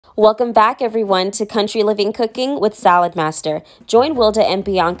Welcome back, everyone, to Country Living Cooking with Saladmaster. Join Wilda and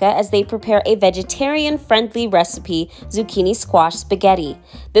Bianca as they prepare a vegetarian-friendly recipe, zucchini-squash spaghetti.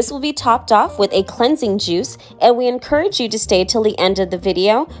 This will be topped off with a cleansing juice, and we encourage you to stay till the end of the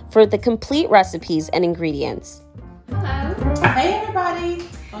video for the complete recipes and ingredients. Hello. Hey everybody,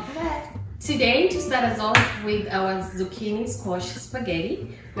 welcome back. Today, to start us off with our zucchini squash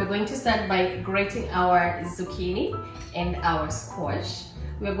spaghetti, we're going to start by grating our zucchini and our squash.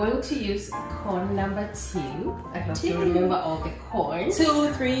 We're going to use corn number 2. I hope you remember all the corns.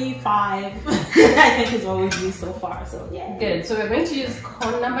 2, 3, 5. I think is what we've used so far, so yeah. Good. So we're going to use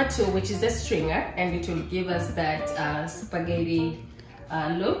corn number 2, which is a stringer, and it will give us that spaghetti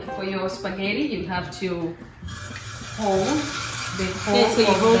look. For your spaghetti, you have to hold the whole so you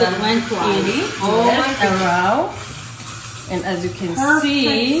hold it lengthwise all around. And as you can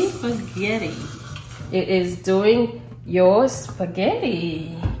see, spaghetti. It is doing your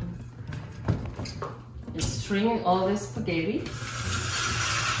spaghetti. It's stringing all the spaghetti.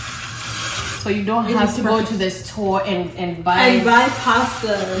 So you don't have to go to the store and buy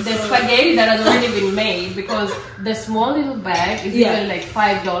pasta. The spaghetti that has already been made, because the small little bag is even like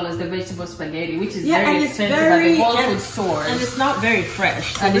 $5, the vegetable spaghetti, which is very expensive at the whole food store. And it's not very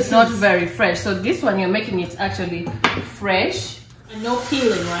fresh. And it's not very fresh. So this one, you're making it actually fresh. And no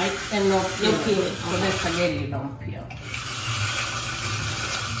peeling, right? And no peeling. So the spaghetti you don't peel.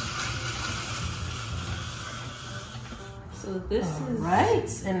 So this is right,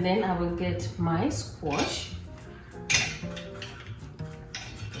 and then I will get my squash.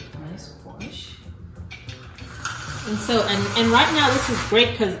 And right now this is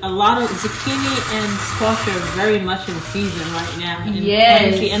great because a lot of zucchini and squash are very much in season right now.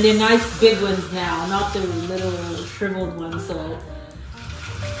 Yes. And they're nice big ones now, not the little shriveled ones. So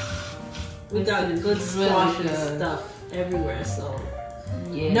we got good squash and stuff everywhere. So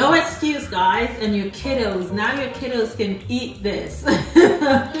no excuse, guys. And your kiddos, now your kiddos can eat this.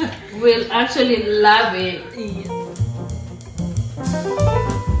 Will actually love it.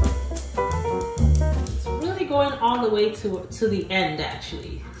 Going all the way to the end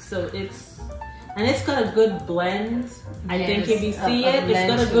actually, so it's got a good blend. I think if you see it's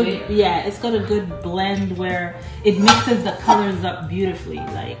got a good it's got a good blend where it mixes the colors up beautifully,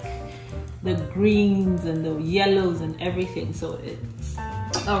 like the greens and the yellows and everything. So it's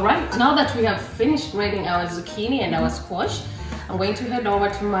all right. Now that we have finished grating our zucchini and our squash, I'm going to head over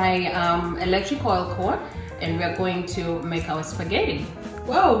to my electric oil core, and we are going to make our spaghetti.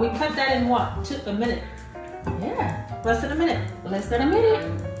 Whoa, we cut that in what? A minute? Yeah, less than a minute. Less than a minute.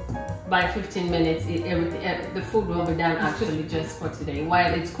 By 15 minutes, the food will be done actually just for today.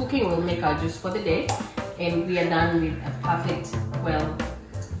 While it's cooking, we'll make our juice for the day, and we are done with a perfect, well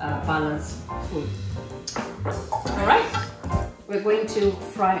balanced food. All right, we're going to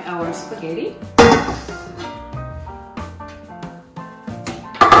fry our spaghetti.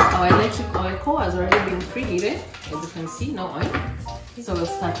 Our electric oil core has already been preheated, as you can see, no oil. So we'll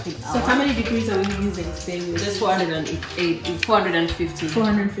start with So how many degrees are we using today? Just 450 to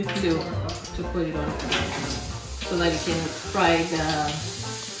put it on, so that you can fry the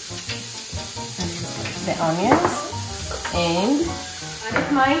onions. And I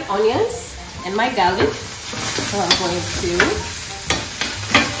have my onions and my garlic, so I'm going to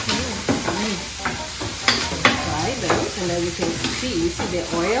fry those. And as you can see, the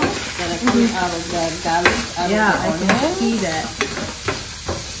oil that are coming out of the garlic, out of the onions. I can see that.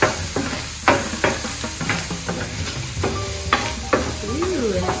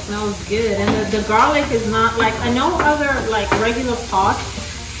 It smells good, and the garlic is not like, I know other like regular pot,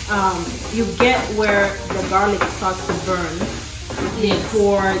 you get where the garlic starts to burn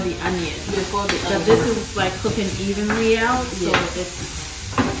before the onion. But this is like cooking evenly out, so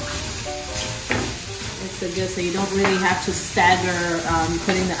it's a good, so you don't really have to stagger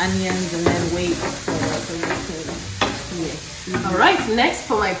putting the onions and then wait for it. All right, next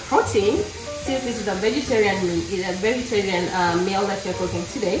for my protein. Since this is a vegetarian meal that you're cooking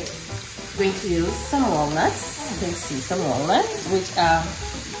today, I'm going to use some walnuts. You can see some walnuts, which are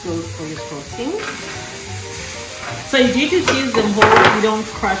good for your protein. So you just use them whole, you don't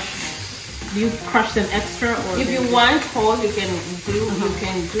crush, you crush them extra? Or if you want whole, you can do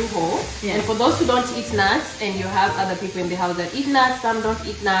whole. Yeah. And for those who don't eat nuts, and you have other people in the house that eat nuts, some don't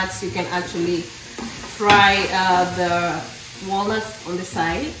eat nuts, you can actually fry the walnuts on the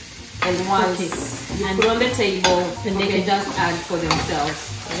side. And once you put on the table, and they can just add for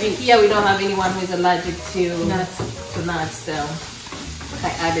themselves. Right. Here we don't have anyone who is allergic to nuts, so I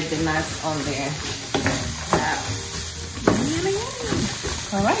added the nuts on there.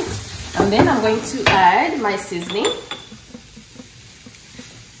 All right, and then I'm going to add my seasoning.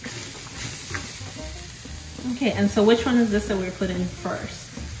 Okay, and so which one is this that we're putting first?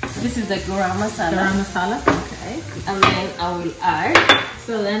 This is the garam masala. Garam masala, okay. And then I will add.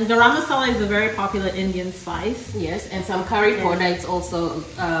 So then garam masala is a very popular Indian spice. Yes, and some curry powder. It's also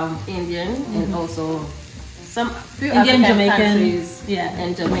Indian and also some few Indian, African Jamaican countries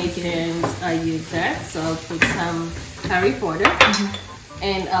and Jamaicans use that. So I'll put some curry powder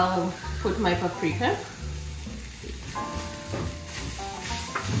and I'll put my paprika.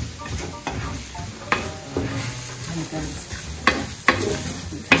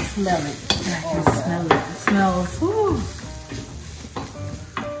 Smell it. I can smell it. It smells. Woo.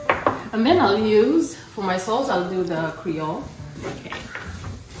 And then I'll use, for my sauce, I'll do the Creole. Okay.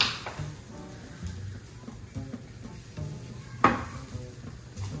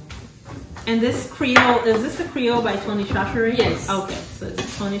 And this Creole, is this the Creole by Tony Chachery? Yes. Okay, so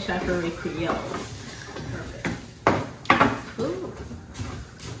it's Tony Chachery Creole. Perfect. Ooh.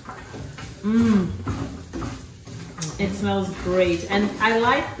 Mmm. It smells great, and I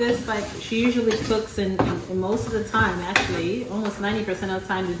like this. Like, she usually cooks, and most of the time, actually, almost 90% of the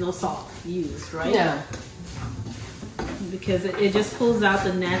time, there's no salt used, right? Yeah. Because it just pulls out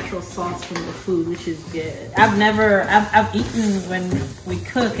the natural sauce from the food, which is good. I've eaten when we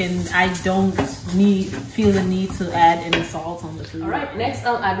cook, and I don't feel the need to add any salt on the food. All right. Next,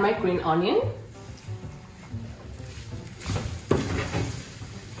 I'll add my green onion.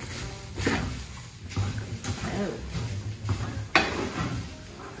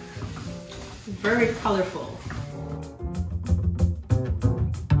 Very colorful.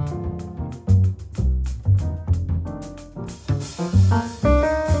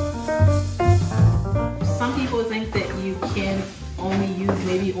 Some people think that you can only use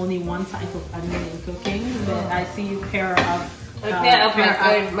maybe only one type of onion in cooking, but I see you pair up.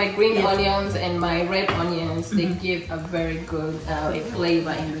 My green onions and my red onions, they give a very good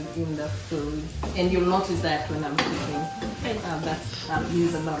flavor in the food, and you'll notice that when I'm cooking. I'll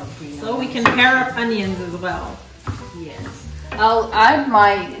use a lot of green onions. So we can pair up onions as well. Yes. I'll add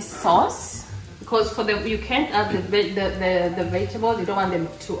my sauce because you can't add the vegetables. You don't want them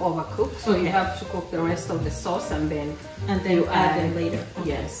to overcook, so you have to cook the rest of the sauce and then you add them later.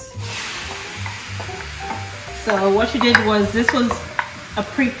 Yes. So what you did was, this was a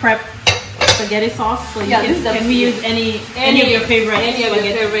pre-prep spaghetti sauce. So can we use any of your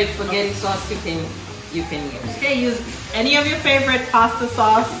favorite spaghetti sauce you can use. Okay, use any of your favorite pasta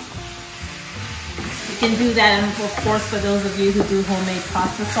sauce. You can do that, and of course, for those of you who do homemade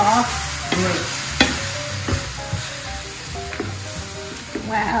pasta sauce, great.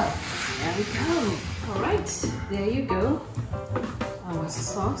 Wow, there we go. All right, there you go. Our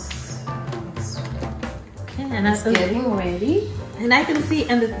sauce. And it's getting ready. And I can see,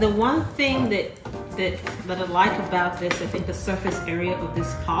 and the one thing that I like about this, I think the surface area of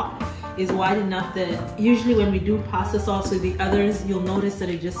this pot is wide enough that usually when we do pasta sauce with the others, you'll notice that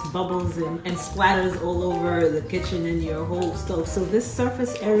it just bubbles and splatters all over the kitchen and your whole stove. So this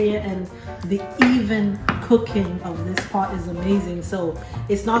surface area and the even cooking of this pot is amazing. So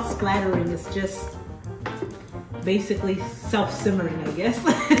it's not splattering, it's just basically self-simmering, I guess.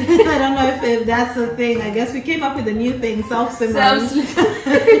 I don't know if that's a thing. I guess we came up with a new thing, self-simmering.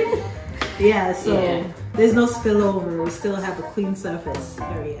 Yeah, so there's no spillover. We still have a clean surface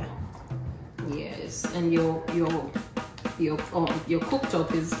area. Yes, and your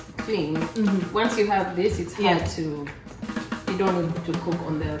cooktop is clean. Once you have this, it's hard to. You don't need to cook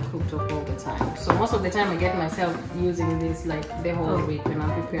on the cooktop all the time. So most of the time I get myself using this like the whole week when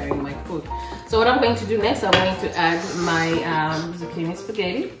I'm preparing my food. So what I'm going to do next, I'm going to add my zucchini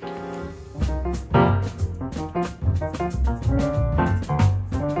spaghetti.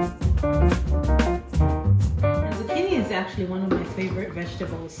 And zucchini is actually one of my favorite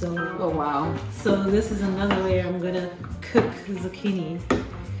vegetables. So oh wow! So this is another way I'm gonna cook zucchini.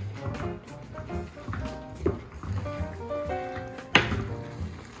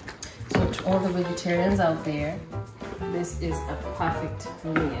 All the vegetarians out there, this is a perfect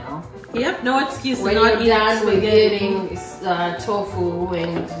meal. Yep, no excuse. When you're done with eating tofu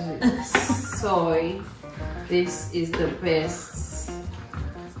and soy, this is the best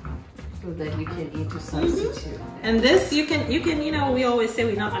food that you can eat to substitute. And this, you can, we always say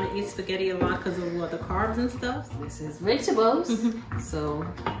we're not going to eat spaghetti a lot because of what, the carbs and stuff. This is vegetables, so.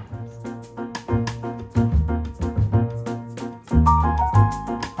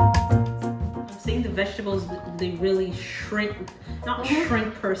 Vegetables, they really shrink, not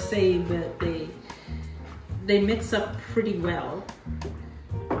shrink per se, but they mix up pretty well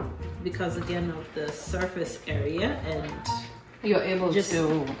because again of the surface area, and you're able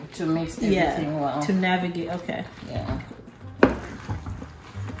to mix everything well, to navigate. Okay. Yeah.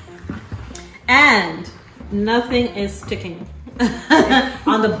 And nothing is sticking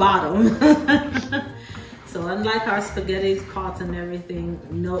on the bottom. So unlike our spaghetti pots and everything,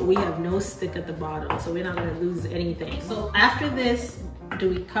 we have no stick at the bottom, so we're not gonna lose anything. So after this, do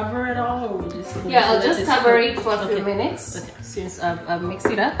we cover it all, or we just? Yeah, I'll just cover it for a few minutes. Okay. Since I've mixed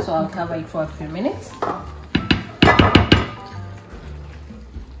it up, so I'll cover it for a few minutes.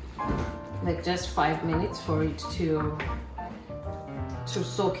 Like just 5 minutes for it to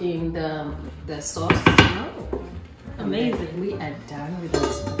soak in the sauce. Oh, amazing! We are done with the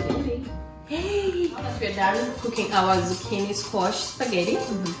spaghetti. Hey! Once we're done cooking our zucchini squash spaghetti,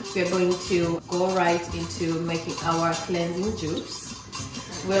 we're going to go right into making our cleansing juice.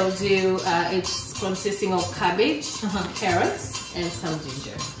 We'll do, it's consisting of cabbage, carrots, and some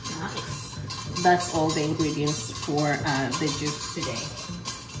ginger. Nice. That's all the ingredients for the juice today.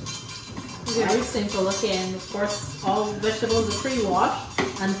 Very simple. Okay, and of course, all vegetables are pre-washed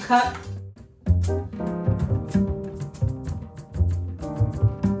and cut.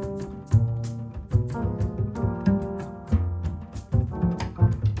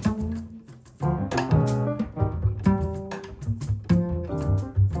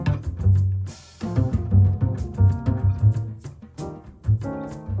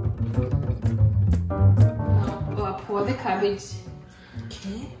 Pour the cabbage.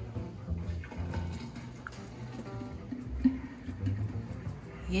 Okay.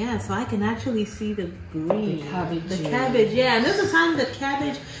 Yeah, so I can actually see the green. The cabbage, yeah. And there's a time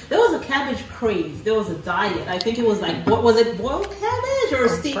there was a cabbage craze. There was a diet. I think it was like, what was it, boiled cabbage or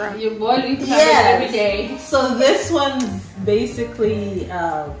steamed? You boil cabbage every day. So this one's basically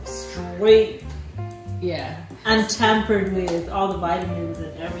straight, untampered with all the vitamins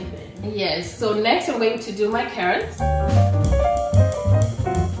and everything. Yes, so next I'm going to do my carrots.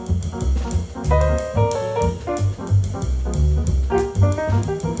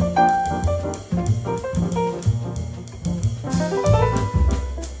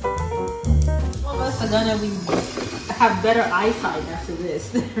 Gonna have better eyesight after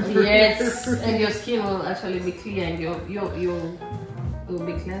this. Yes, and your skin will actually be clear, and you'll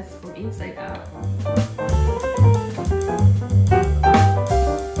be cleansed from inside out.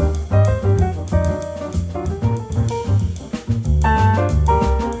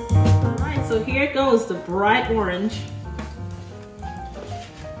 Alright, so here it goes, the bright orange,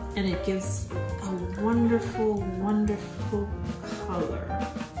 and it gives a wonderful, wonderful color.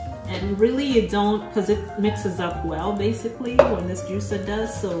 And really you don't, because it mixes up well basically when this juicer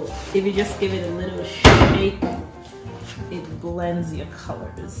does, so if you just give it a little shake, it blends your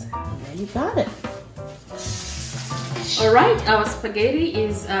colors. And there you got it. Alright, our spaghetti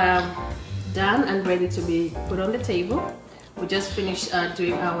is done and ready to be put on the table. We just finished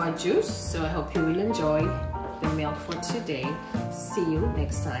doing our juice, so I hope you will enjoy the meal for today. See you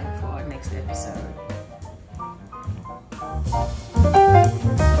next time for our next episode.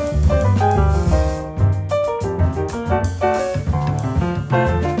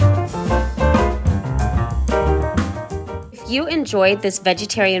 If you enjoyed this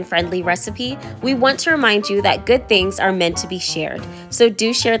vegetarian-friendly recipe, we want to remind you that good things are meant to be shared. So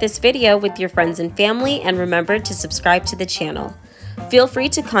do share this video with your friends and family, and remember to subscribe to the channel. Feel free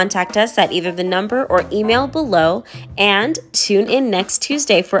to contact us at either the number or email below, and tune in next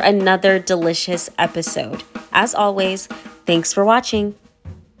Tuesday for another delicious episode. As always, thanks for watching.